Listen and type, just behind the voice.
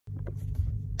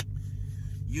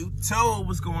YouTube,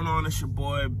 what's going on? It's your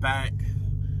boy back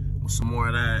with some more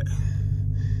of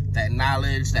that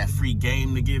knowledge, that free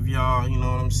game to give y'all, you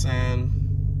know what I'm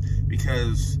saying?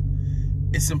 Because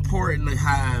it's important to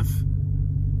have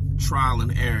trial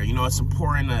and error. You know, it's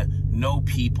important to know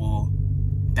people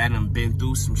that have been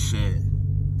through some shit,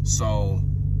 so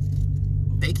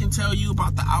they can tell you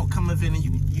about the outcome of it, and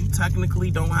you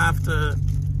technically don't have to,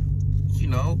 you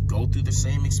know, go through the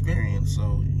same experience.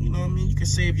 So, you know what I mean? You can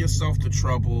save yourself the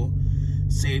trouble,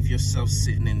 save yourself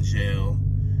sitting in jail,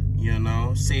 you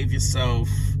know, save yourself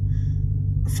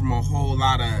from a whole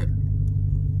lot of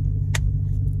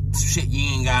shit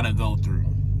you ain't gotta go through.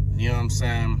 You know what I'm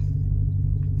saying?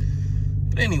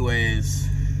 But anyways,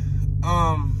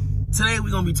 today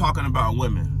we're gonna be talking about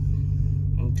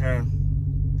women, okay?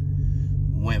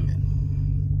 Women.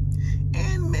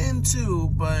 And men too,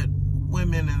 but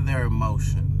women and their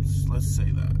emotions. Let's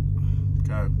say that,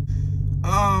 okay?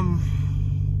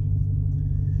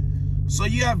 So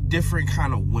you have different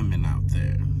kind of women out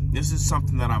there. This is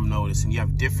something that I'm noticing. You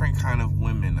have different kind of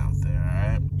women out there,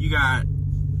 all right? You got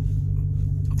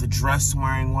the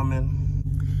dress-wearing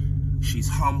woman. She's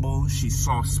humble. She's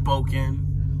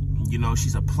soft-spoken. You know,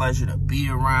 she's a pleasure to be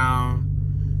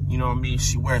around. You know what I mean?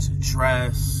 She wears a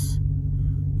dress.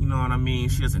 You know what I mean?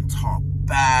 She doesn't talk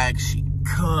back. She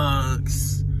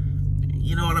cooks.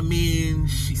 You know what I mean?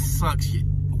 She sucks you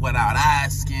without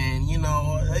asking. You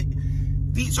know,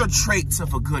 these are traits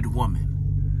of a good woman.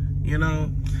 You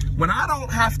know, when I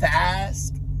don't have to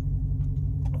ask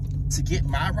to get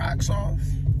my rocks off,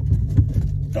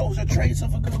 those are traits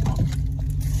of a good woman.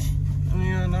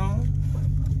 You know,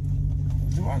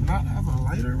 do I not have a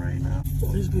lighter right now?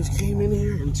 This bitch came in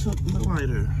here and took the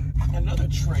lighter. Another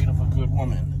trait of a good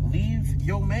woman: leave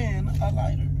your man a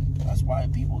lighter. That's why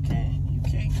people can't. You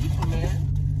can't keep a man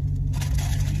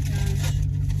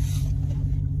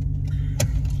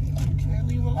because you can't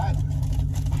leave a lighter.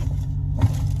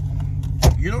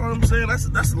 You know what I'm saying?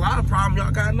 That's a lot of problem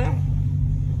y'all got now.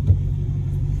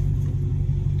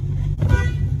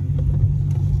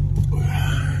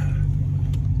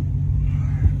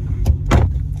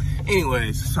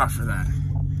 Anyways, sorry for that.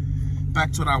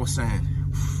 Back to what I was saying.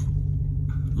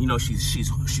 You know, she's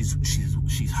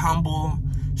humble.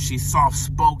 She's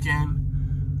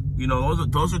soft-spoken. You know,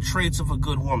 those are traits of a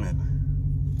good woman.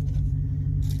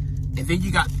 And then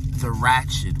you got the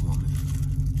ratchet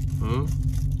woman.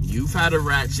 You've had a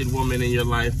ratchet woman in your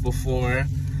life before.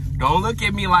 Don't look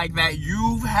at me like that.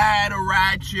 You've had a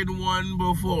ratchet one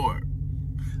before.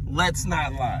 Let's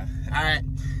not lie. All right.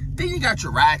 Then you got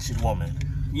your ratchet woman.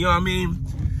 You know what I mean?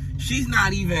 She's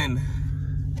not even...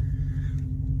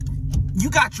 You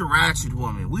got your ratchet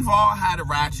woman. We've all had a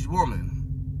ratchet woman.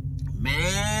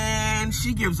 Man,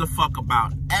 she gives a fuck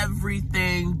about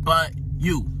everything but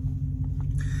you.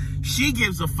 She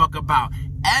gives a fuck about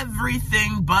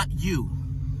everything but you.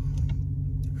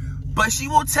 But she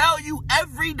will tell you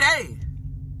every day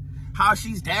how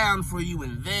she's down for you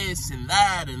in this and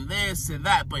that and this and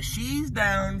that. But she's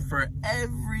down for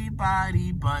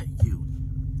everybody but you.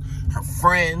 Her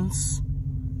friends.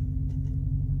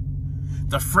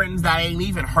 The friends that ain't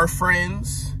even her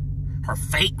friends. Her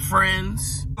fake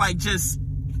friends. Like just,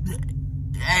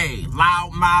 hey,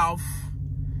 loud mouth.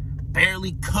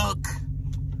 Barely cook.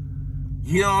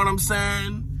 You know what I'm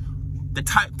saying? The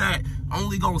type that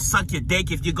only gonna suck your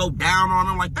dick if you go down on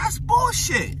them. Like, that's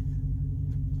bullshit.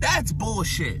 That's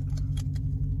bullshit.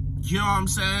 You know what I'm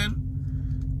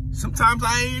saying? Sometimes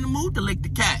I ain't in the mood to lick the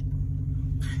cat.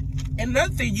 And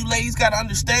another thing you ladies gotta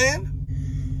understand,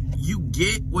 you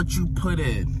get what you put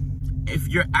in. If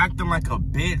you're acting like a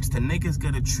bitch, the nigga's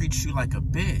gonna treat you like a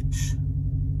bitch.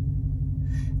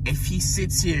 If he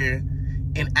sits here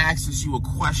and asks you a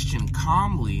question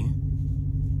calmly,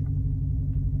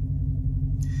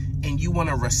 and you want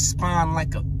to respond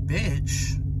like a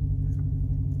bitch,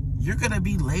 you're going to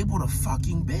be labeled a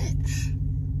fucking bitch.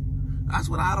 That's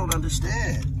what I don't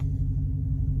understand.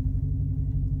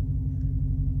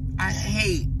 I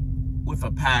hate, with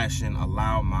a passion, a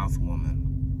loudmouth woman.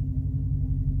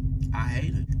 I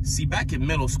hate it. See, back in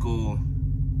middle school,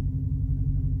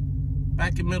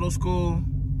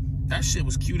 that shit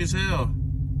was cute as hell.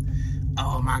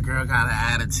 Oh, my girl got an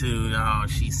attitude. Oh,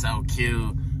 she's so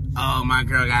cute. Oh, my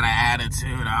girl got an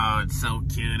attitude. Oh, it's so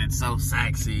cute. It's so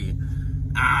sexy.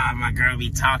 Ah, my girl be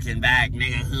talking back.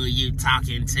 Nigga, who you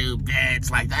talking to, bitch?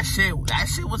 Like, that shit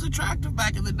was attractive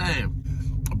back in the day.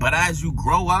 But as you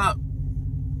grow up,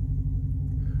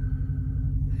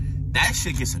 that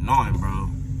shit gets annoying, bro.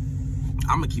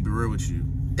 I'm gonna keep it real with you.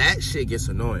 That shit gets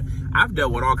annoying. I've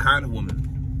dealt with all kinds of women.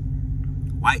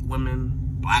 White women,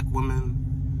 black women,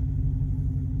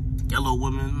 yellow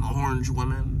women, orange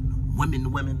women,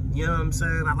 women, you know what I'm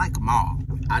saying? I like them all.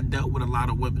 I dealt with a lot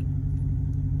of women.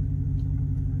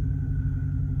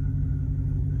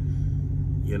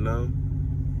 You know?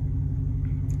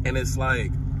 And it's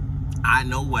like, I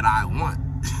know what I want.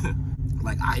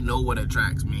 Like, I know what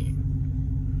attracts me.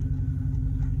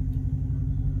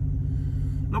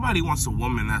 Nobody wants a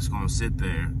woman that's gonna sit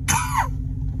there.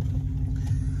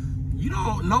 You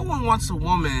know, no one wants a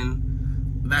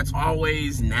woman that's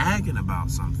always nagging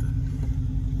about something.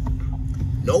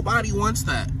 Nobody wants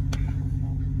that.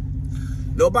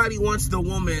 Nobody wants the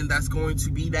woman that's going to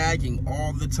be nagging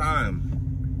all the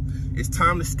time. It's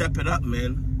time to step it up,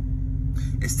 man.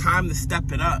 It's time to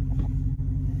step it up.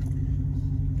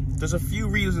 There's a few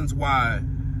reasons why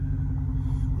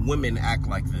women act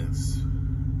like this.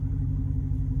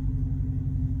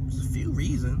 There's a few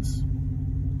reasons.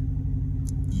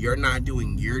 You're not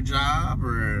doing your job,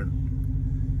 or,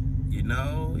 you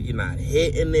know, you're not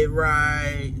hitting it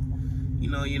right. You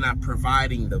know, you're not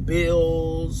providing the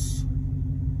bills.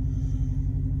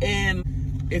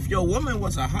 And if your woman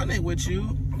was 100 with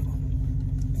you,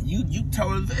 you tell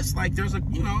her this, like, there's a,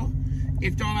 you know,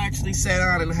 if y'all actually sat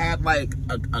down and had like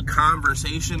a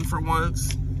conversation for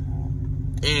once,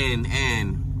 and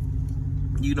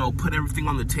you know, put everything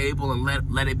on the table and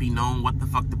let it be known what the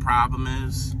fuck the problem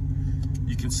is,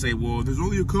 you can say, well, there's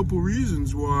only a couple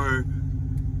reasons why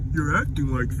you're acting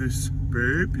like this,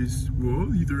 babe. Is,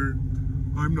 well, either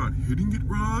I'm not hitting it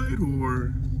right,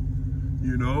 or,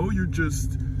 you know, you're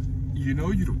just, you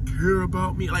know, you don't care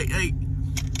about me. Like, hey,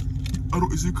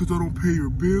 is it because I don't pay your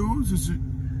bills? Is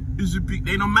it big?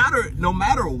 Hey, no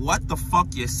matter what the fuck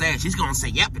you're saying, she's gonna say,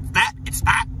 yep, it's that, it's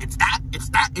that, it's that, it's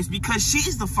that. It's because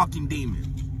she's the fucking demon.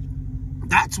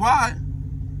 That's why.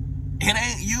 It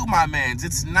ain't you, my mans.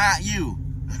 It's not you.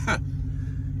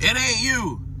 It ain't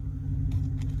you.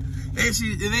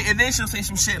 And then she'll say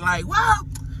some shit like, well,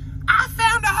 I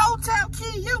found a hotel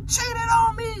key. You cheated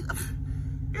on me.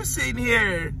 You're sitting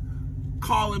here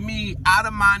calling me out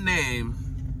of my name,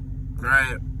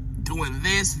 right? Doing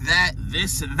this, that,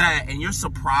 this, and that. And you're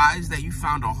surprised that you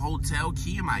found a hotel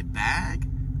key in my bag?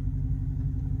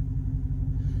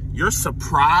 You're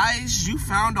surprised you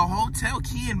found a hotel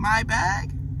key in my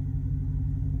bag?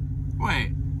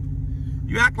 Wait,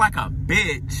 you act like a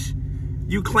bitch.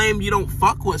 You claim you don't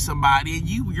fuck with somebody, and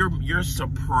you're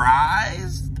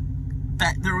surprised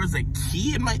that there was a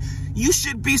key in my... You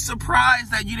should be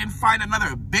surprised that you didn't find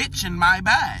another bitch in my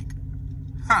bag.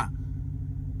 Huh.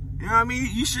 You know what I mean?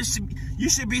 You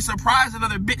should be surprised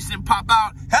another bitch didn't pop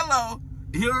out. Hello.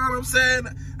 You know what I'm saying?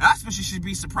 That's what you should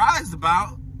be surprised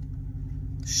about.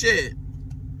 Shit.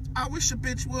 I wish a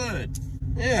bitch would.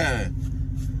 Yeah.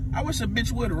 I wish a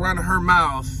bitch would run her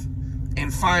mouth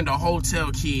and find a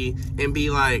hotel key and be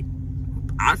like,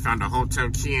 I found a hotel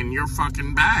key in your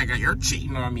fucking bag. You're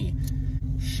cheating on me.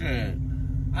 Shit.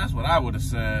 That's what I would have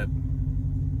said.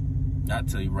 I'll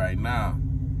tell you right now.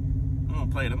 I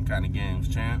don't play them kind of games,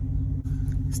 champ.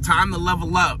 It's time to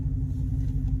level up.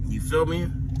 You feel me?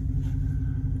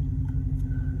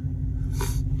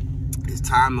 It's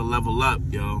time to level up,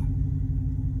 yo.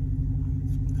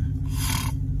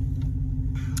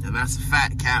 And that's a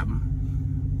fact, Captain.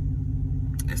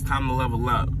 It's time to level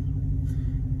up.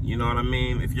 You know what I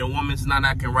mean? If your woman's not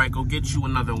acting right, go get you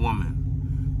another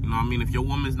woman. You know what I mean? If your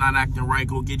woman's not acting right,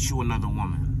 go get you another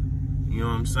woman. You know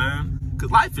what I'm saying?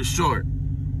 Because life is short.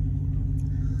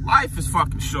 Life is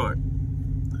fucking short.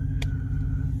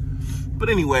 But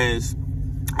anyways,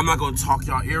 I'm not going to talk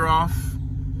y'all ear off.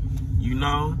 You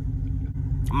know?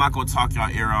 I'm not going to talk y'all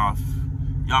ear off.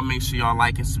 Y'all make sure y'all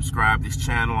like and subscribe this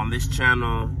channel. On this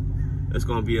channel, there's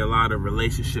going to be a lot of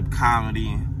relationship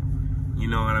comedy. You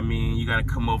know what I mean? You got to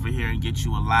come over here and get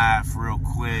you a laugh real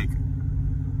quick.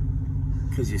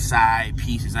 Because your side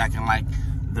piece is acting like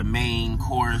the main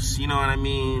course. You know what I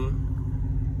mean?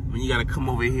 When you got to come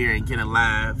over here and get a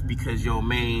laugh because your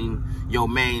main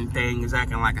thing is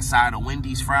acting like a side of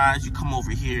Wendy's fries, you come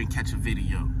over here and catch a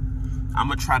video. I'm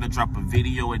going to try to drop a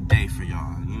video a day for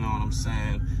y'all. You know what I'm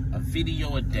saying? A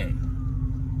video a day.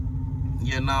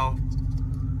 You know?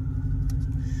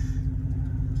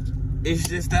 It's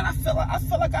just that I feel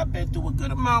like I've been through a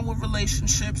good amount with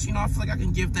relationships. You know, I feel like I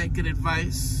can give that good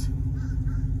advice.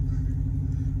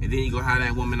 And then you go have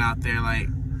that woman out there like,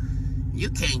 you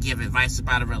can't give advice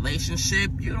about a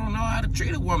relationship. You don't know how to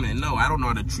treat a woman. No, I don't know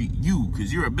how to treat you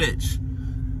because you're a bitch.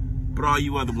 But all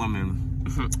you other women,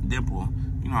 Dimple,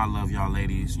 you know I love y'all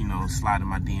ladies. You know, slide in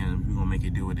my DM. We're going to make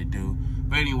it do what it do.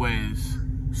 But anyways,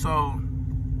 so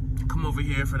come over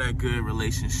here for that good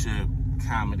relationship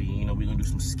comedy. You know, we're going to do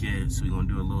some skits. We're going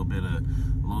to do a little bit of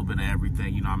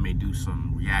everything. You know, I may do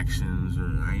some reactions,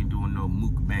 or I ain't doing no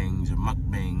mukbangs or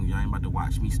mukbangs. Y'all ain't about to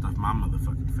watch me stuff my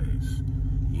motherfucking face.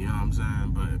 You know what I'm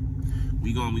saying? But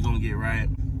we gonna get right.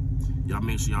 Y'all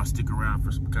make sure y'all stick around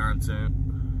for some content.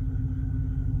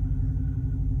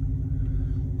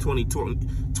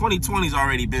 2020's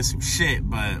already been some shit,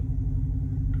 but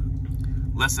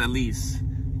let's at least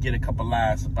get a couple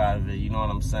laughs up out of it. You know what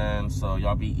I'm saying? So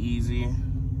y'all be easy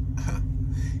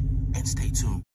and stay tuned.